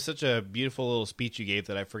know, that was such a beautiful little speech you gave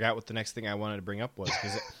that I forgot what the next thing I wanted to bring up was,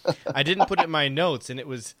 because I didn't put it in my notes, and it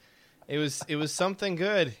was something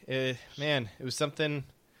good. It was something.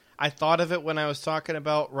 I thought of it when I was talking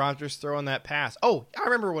about Rodgers throwing that pass. Oh, I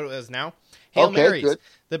remember what it was now. Hail Marys. Good.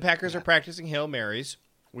 The Packers are practicing Hail Marys,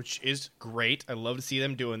 which is great. I love to see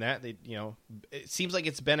them doing that. They, you know, it seems like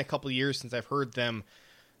it's been a couple of years since I've heard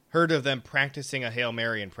of them practicing a Hail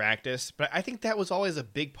Mary in practice. But I think that was always a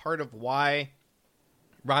big part of why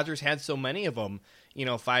Rodgers had so many of them,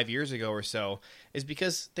 5 years ago or so, is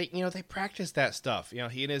because they practiced that stuff. He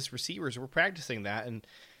and his receivers were practicing that, and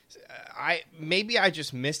I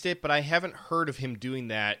just missed it, but I haven't heard of him doing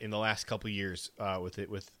that in the last couple of years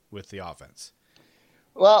with the offense.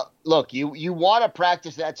 Well, look, you want to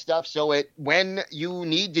practice that stuff so when you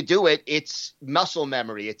need to do it, it's muscle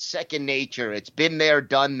memory, it's second nature, it's been there,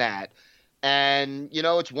 done that. And,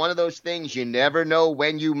 it's one of those things you never know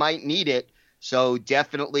when you might need it. So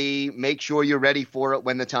definitely make sure you're ready for it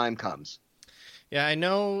when the time comes. Yeah, I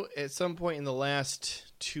know at some point in the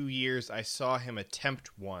last 2 years I saw him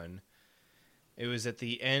attempt one. It was at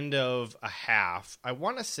the end of a half. I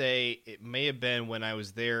want to say it may have been when I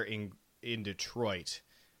was there in Detroit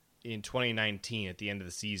in 2019 at the end of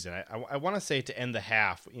the season. I want to say to end the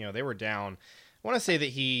half, they were down. I want to say that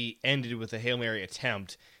he ended with a Hail Mary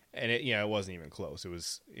attempt, and it wasn't even close. It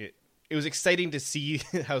was exciting to see.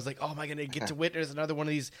 I was like, oh, am I going to get to witness another one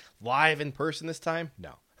of these live in person this time?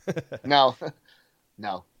 No.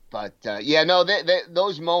 No. But,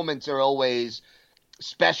 those moments are always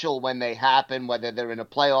special when they happen, whether they're in a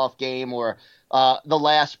playoff game or the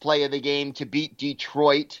last play of the game to beat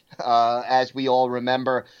Detroit, as we all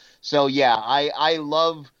remember. So, I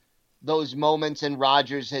love those moments, and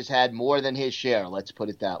Rodgers has had more than his share. Let's put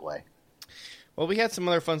it that way. Well, we had some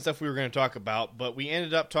other fun stuff we were going to talk about, but we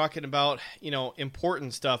ended up talking about,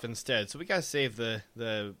 important stuff instead. So we got to save the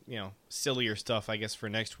sillier stuff, I guess, for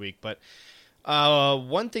next week. But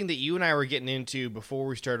one thing that you and I were getting into before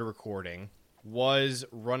we started recording was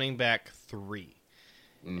running back 3.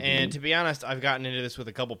 And to be honest, I've gotten into this with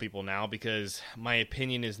a couple people now because my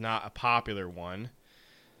opinion is not a popular one.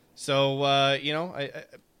 So,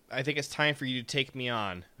 I think it's time for you to take me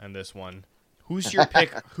on this one. Who's your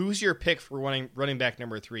pick? Who's your pick for running back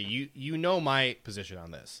number 3? You know my position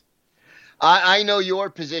on this. I know your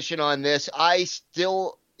position on this. I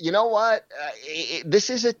still, you know what? This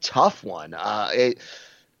is a tough one.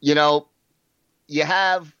 You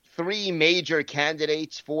have 3 major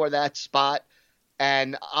candidates for that spot,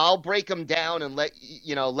 and I'll break them down and let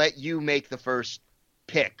you make the first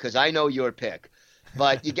pick because I know your pick.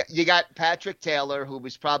 But you got Patrick Taylor, who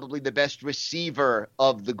was probably the best receiver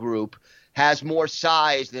of the group, has more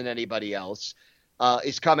size than anybody else,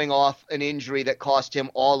 is coming off an injury that cost him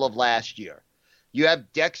all of last year. You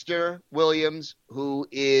have Dexter Williams, who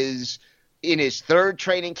is in his 3rd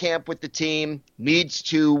training camp with the team, needs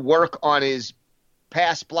to work on his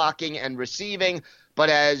pass blocking and receiving, but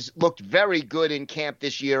has looked very good in camp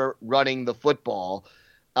this year running the football.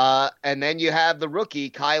 And then you have the rookie,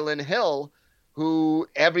 Kylan Hill, who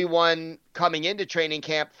everyone coming into training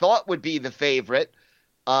camp thought would be the favorite.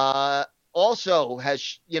 Also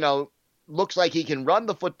has, looks like he can run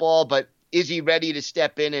the football, but is he ready to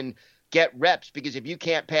step in and get reps? Because if you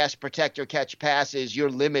can't pass, protect, or catch passes, you're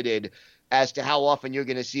limited as to how often you're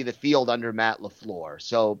going to see the field under Matt LaFleur.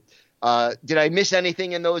 So did I miss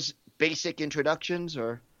anything in those basic introductions?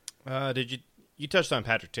 Or did you touched on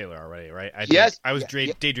Patrick Taylor already, right? Yes. I was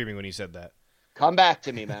daydreaming when you said that. Come back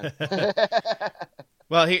to me, man.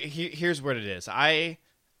 Well, here's what it is. I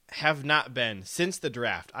have not been, since the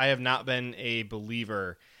draft, I have not been a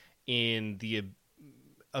believer in the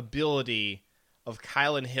ability of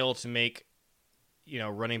Kylan Hill to make,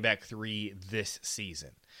 running back 3 this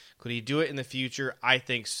season. Could he do it in the future? I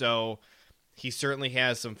think so. He certainly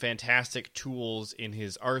has some fantastic tools in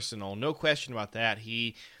his arsenal. No question about that.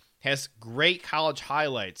 He has great college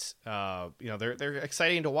highlights. They're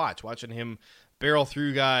exciting to watch. Watching him barrel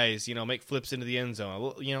through guys, make flips into the end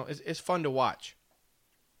zone. It's fun to watch.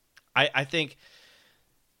 I think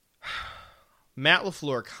Matt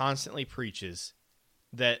LaFleur constantly preaches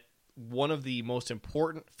that one of the most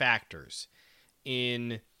important factors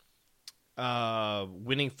in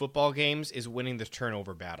winning football games is winning the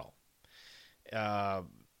turnover battle.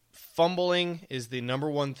 Fumbling is the number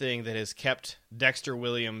one thing that has kept Dexter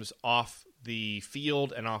Williams off the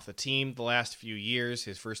field and off the team the last few years,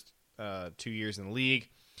 his first 2 years in the league.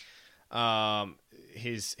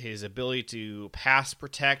 His ability to pass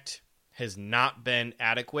protect has not been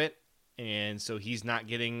adequate, and so he's not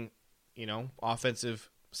getting, offensive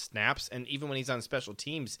snaps. And even when he's on special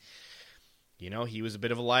teams, he was a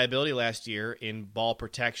bit of a liability last year in ball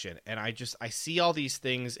protection. And I see all these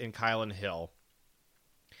things in Kylan Hill,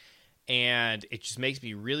 and it just makes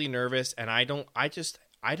me really nervous. And I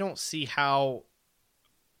don't see how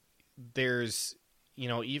there's,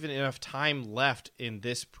 even enough time left in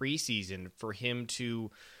this preseason for him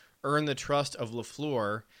to earn the trust of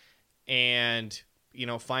LaFleur and,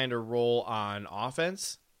 find a role on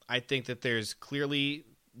offense. I think that there's clearly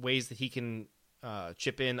ways that he can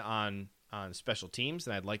chip in on special teams,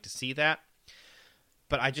 and I'd like to see that.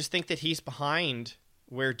 But I just think that he's behind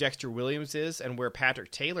where Dexter Williams is and where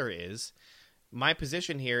Patrick Taylor is. My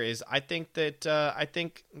position here is I think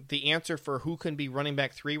the answer for who can be running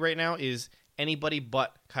back 3 right now is anybody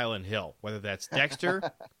but Kylan Hill, whether that's Dexter,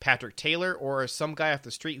 Patrick Taylor, or some guy off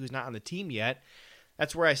the street who's not on the team yet.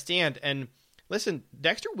 That's where I stand. And listen,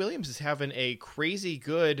 Dexter Williams is having a crazy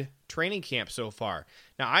good training camp so far.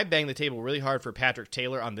 Now, I banged the table really hard for Patrick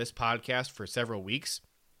Taylor on this podcast for several weeks,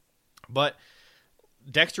 but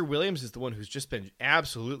Dexter Williams is the one who's just been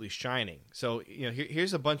absolutely shining. So,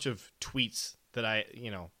 here's a bunch of tweets that I,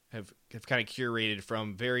 have kind of curated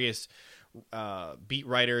from various beat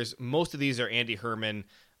writers. Most of these are Andy Herman.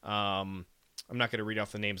 I'm not going to read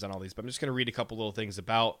off the names on all these, but I'm just going to read a couple little things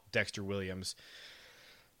about Dexter Williams.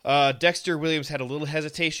 Dexter Williams had a little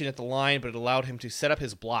hesitation at the line, but it allowed him to set up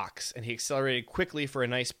his blocks, and he accelerated quickly for a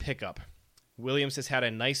nice pickup. Williams has had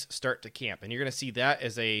a nice start to camp, and you're going to see that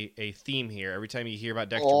as a theme here. Every time you hear about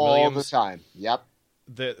Dexter Williams, all the time. Yep.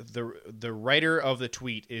 The writer of the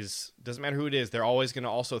tweet doesn't matter who it is. They're always going to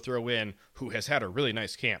also throw in who has had a really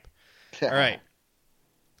nice camp. All right.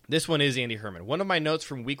 This one is Andy Herman. One of my notes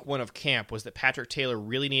from week 1 of camp was that Patrick Taylor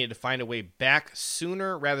really needed to find a way back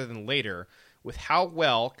sooner rather than later with how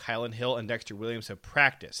well Kylan Hill and Dexter Williams have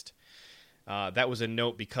practiced. That was a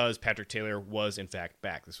note because Patrick Taylor was, in fact,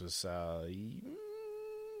 back. This was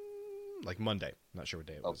like Monday. I'm not sure what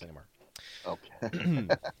day it was anymore. Okay.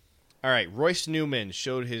 All right. Royce Newman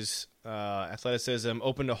showed his athleticism,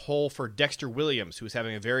 opened a hole for Dexter Williams, who was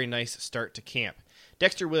having a very nice start to camp.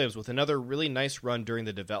 Dexter Williams with another really nice run during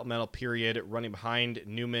the developmental period, running behind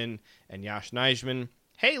Newman and Yash Nijman.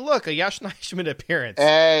 Hey, look, a Yash Nijman appearance.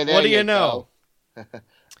 Hey, there what do you know?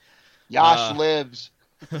 Yash lives.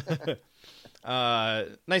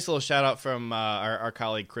 Nice little shout out from our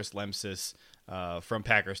colleague Chris Lemsis from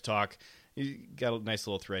Packers Talk. You got a nice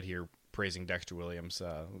little thread here praising Dexter Williams.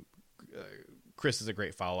 Chris is a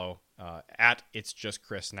great follow. At It's Just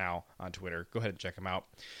Chris now on Twitter. Go ahead and check him out.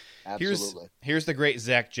 Absolutely. Here's the great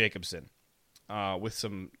Zach Jacobson with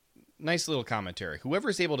some nice little commentary. Whoever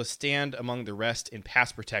is able to stand among the rest in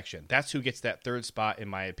pass protection, that's who gets that third spot, in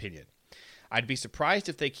my opinion. I'd be surprised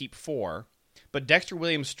if they keep 4, but Dexter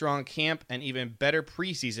Williams' strong camp and even better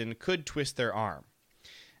preseason could twist their arm.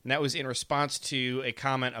 And that was in response to a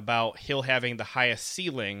comment about Hill having the highest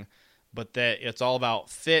ceiling, but that it's all about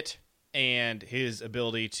fit and his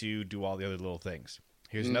ability to do all the other little things.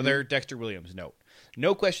 Here's another Dexter Williams note.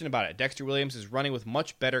 No question about it, Dexter Williams is running with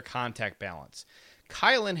much better contact balance.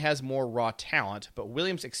 Kylan has more raw talent, but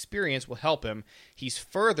Williams' experience will help him. He's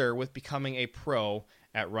further with becoming a pro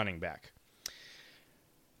at running back.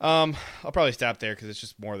 I'll probably stop there because it's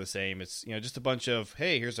just more of the same. It's just a bunch of,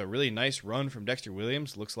 hey, here's a really nice run from Dexter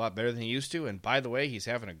Williams. Looks a lot better than he used to. And by the way, he's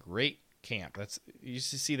having a great camp. You just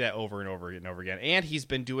see that over and over and over again. And he's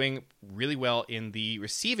been doing really well in the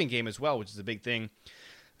receiving game as well, which is a big thing.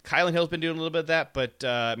 Kylan Hill's been doing a little bit of that, but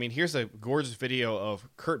here's a gorgeous video of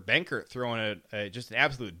Kurt Benkert throwing just an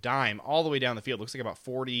absolute dime all the way down the field. Looks like about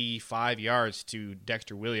 45 yards to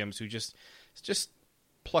Dexter Williams, who just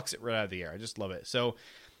plucks it right out of the air. I just love it. So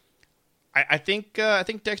I think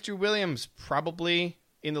Dexter Williams probably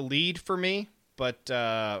in the lead for me. But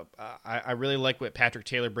I really like what Patrick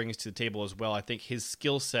Taylor brings to the table as well. I think his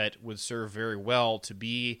skill set would serve very well to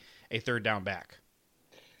be a third down back.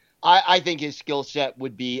 I think his skill set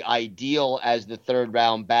would be ideal as the third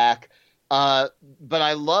round back. But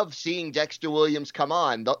I love seeing Dexter Williams come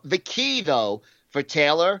on. The key, though, for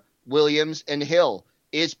Taylor, Williams, and Hill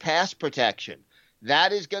is pass protection.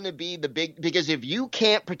 That is going to be the big – because if you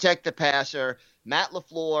can't protect the passer, Matt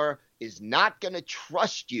LaFleur is not going to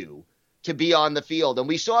trust you to be on the field. And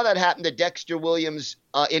we saw that happen to Dexter Williams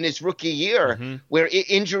in his rookie year, where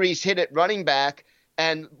injuries hit at running back.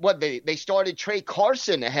 And they started Trey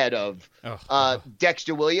Carson ahead of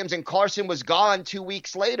Dexter Williams, and Carson was gone 2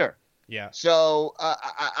 weeks later. Yeah. So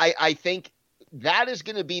I think that is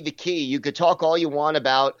going to be the key. You could talk all you want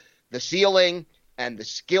about the ceiling and the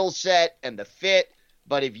skill set and the fit,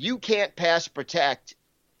 but if you can't pass protect,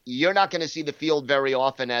 you're not going to see the field very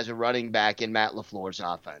often as a running back in Matt LaFleur's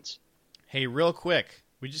offense. Hey, real quick,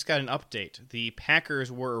 we just got an update. The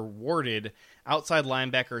Packers were awarded outside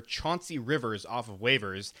linebacker Chauncey Rivers off of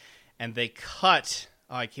waivers, and they cut –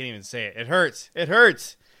 I can't even say it. It hurts. It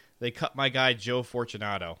hurts. They cut my guy Joe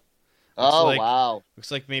Fortunato. Wow.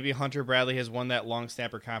 Looks like maybe Hunter Bradley has won that long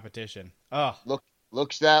snapper competition. Oh.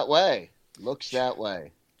 Looks that way.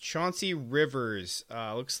 Chauncey Rivers,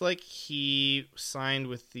 looks like he signed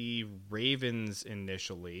with the Ravens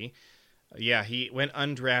initially. Yeah, he went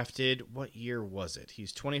undrafted. What year was it?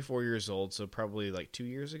 He's 24 years old, so probably like 2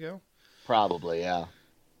 years ago? Probably, yeah.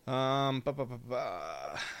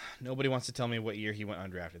 Nobody wants to tell me what year he went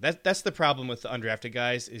undrafted. That's the problem with the undrafted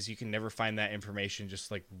guys, is you can never find that information just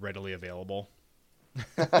like readily available.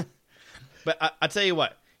 But I'll tell you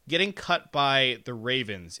what, getting cut by the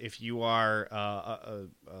Ravens, if you are a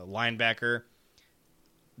linebacker,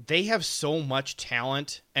 they have so much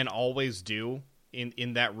talent and always do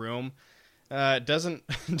in that room. Doesn't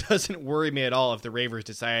worry me at all if the Ravens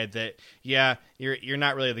decided that, yeah, you're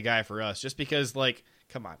not really the guy for us, just because, like,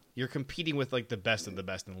 come on, you're competing with like the best of the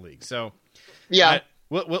best in the league. So yeah,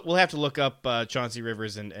 we'll have to look up Chauncey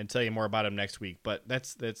Rivers and tell you more about him next week. But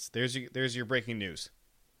there's your breaking news.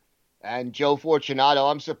 And Joe Fortunato,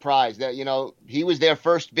 I'm surprised that he was their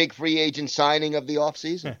first big free agent signing of the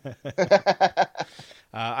offseason.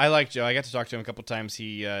 I like Joe. I got to talk to him a couple times.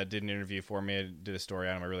 He did an interview for me. I did a story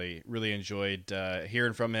on him. I really, really enjoyed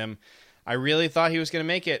hearing from him. I really thought he was going to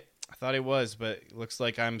make it. I thought he was, but it looks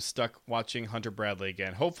like I'm stuck watching Hunter Bradley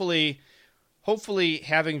again. Hopefully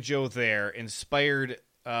having Joe there inspired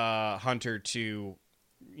Hunter to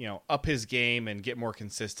up his game and get more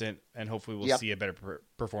consistent, and hopefully we'll see a better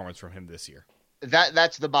performance from him this year.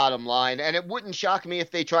 That's the bottom line. And it wouldn't shock me if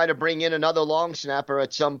they try to bring in another long snapper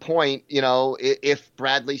at some point, if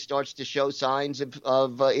Bradley starts to show signs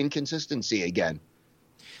of inconsistency again.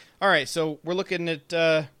 All right, so we're looking at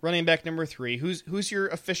running back number 3. Who's your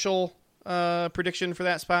official prediction for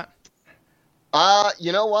that spot?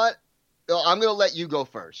 You know what? I'm going to let you go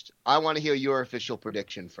first. I want to hear your official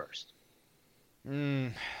prediction first.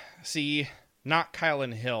 See, not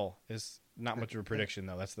Kylan Hill is not much of a prediction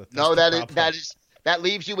though. That's the that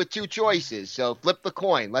leaves you with two choices. So flip the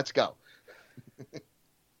coin. Let's go.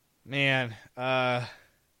 Man, I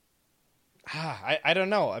don't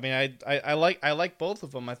know. I mean, I like both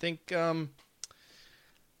of them. I think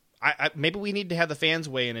maybe we need to have the fans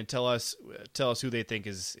weigh in and tell us who they think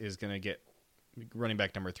is going to get running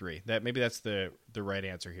back number 3. Maybe that's the right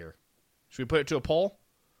answer here. Should we put it to a poll?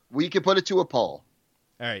 We could put it to a poll.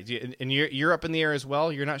 All right, and you're up in the air as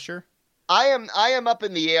well. You're not sure? I am up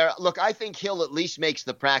in the air. Look, I think Hill at least makes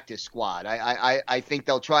the practice squad. I think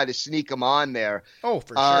they'll try to sneak him on there. Oh,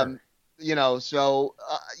 for sure.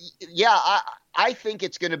 I think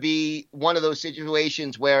it's going to be one of those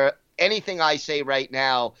situations where anything I say right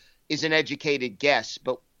now is an educated guess,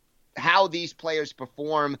 but how these players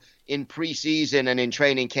perform in preseason and in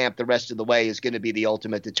training camp the rest of the way is going to be the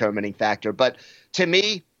ultimate determining factor. But to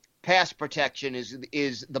me, pass protection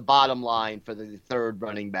is the bottom line for the third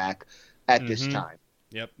running back at this time.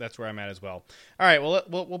 Yep, that's where I'm at as well. All right, well,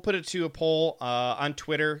 we'll put it to a poll on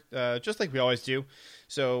Twitter, just like we always do.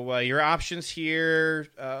 So your options here,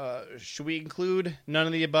 should we include none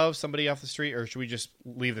of the above, somebody off the street, or should we just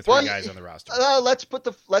leave the three guys on the roster? Let's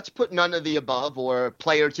put none of the above, or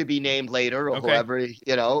player to be named later, or whoever,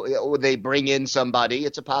 they bring in somebody.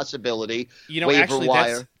 It's a possibility.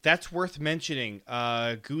 Actually, that's worth mentioning.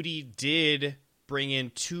 Goody did bring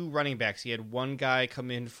in 2 running backs. He had one guy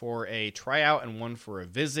come in for a tryout and one for a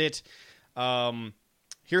visit.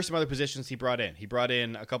 Here's some other positions he brought in. He brought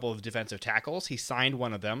in a couple of defensive tackles. He signed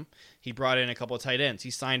one of them. He brought in a couple of tight ends.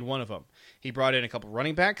 He signed one of them. He brought in a couple of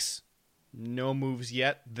running backs. No moves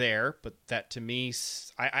yet there, but that to me,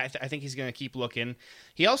 I think he's going to keep looking.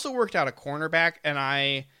 He also worked out a cornerback,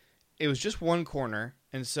 and it was just one corner.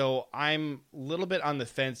 And so I'm a little bit on the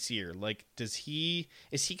fence here. Like, is he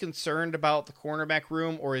concerned about the cornerback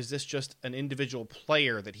room, or is this just an individual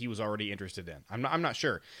player that he was already interested in? I'm not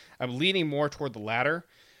sure. I'm leaning more toward the latter.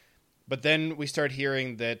 But then we start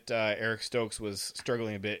hearing that Eric Stokes was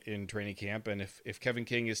struggling a bit in training camp, and if Kevin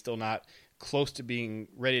King is still not close to being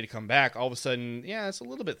ready to come back, all of a sudden, it's a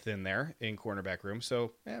little bit thin there in cornerback room.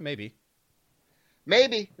 So maybe.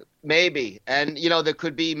 Maybe. And, there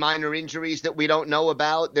could be minor injuries that we don't know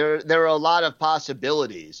about. There are a lot of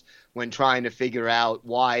possibilities when trying to figure out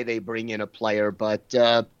why they bring in a player. But,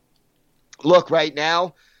 look, right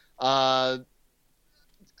now, to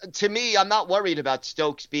me, I'm not worried about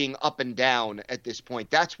Stokes being up and down at this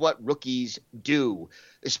point. That's what rookies do,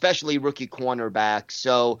 especially rookie cornerbacks.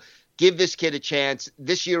 So give this kid a chance.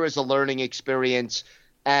 This year is a learning experience,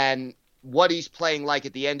 and what he's playing like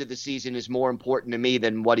at the end of the season is more important to me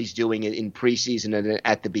than what he's doing in preseason and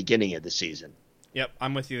at the beginning of the season. Yep,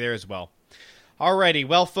 I'm with you there as well. Alrighty,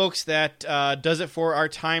 well, folks, that does it for our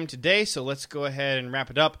time today, so let's go ahead and wrap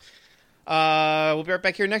it up. We'll be right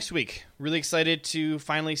back here next week. Really excited to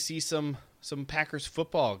finally see some Packers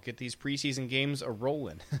football, get these preseason games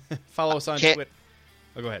a-rolling. Follow us on Twitter.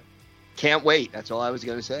 Oh, go ahead. Can't wait. That's all I was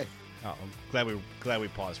going to say. Oh, I'm glad we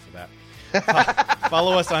paused for that.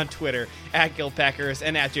 Follow us on Twitter at GuildPackers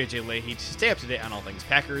and at JJ Leahy to stay up to date on all things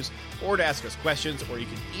Packers, or to ask us questions, or you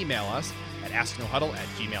can email us at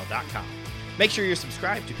asknohuddle@gmail.com. Make sure you're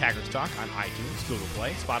subscribed to Packers Talk on iTunes, Google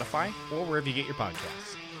Play, Spotify, or wherever you get your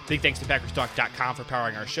podcasts. Big thanks to PackersTalk.com for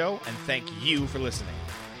powering our show, and thank you for listening.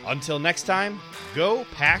 Until next time, go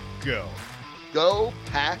Pack Go. Go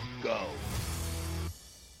Pack Go.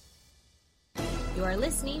 You are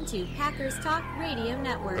listening to Packers Talk Radio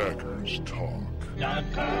Network.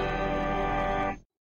 PackersTalk.com.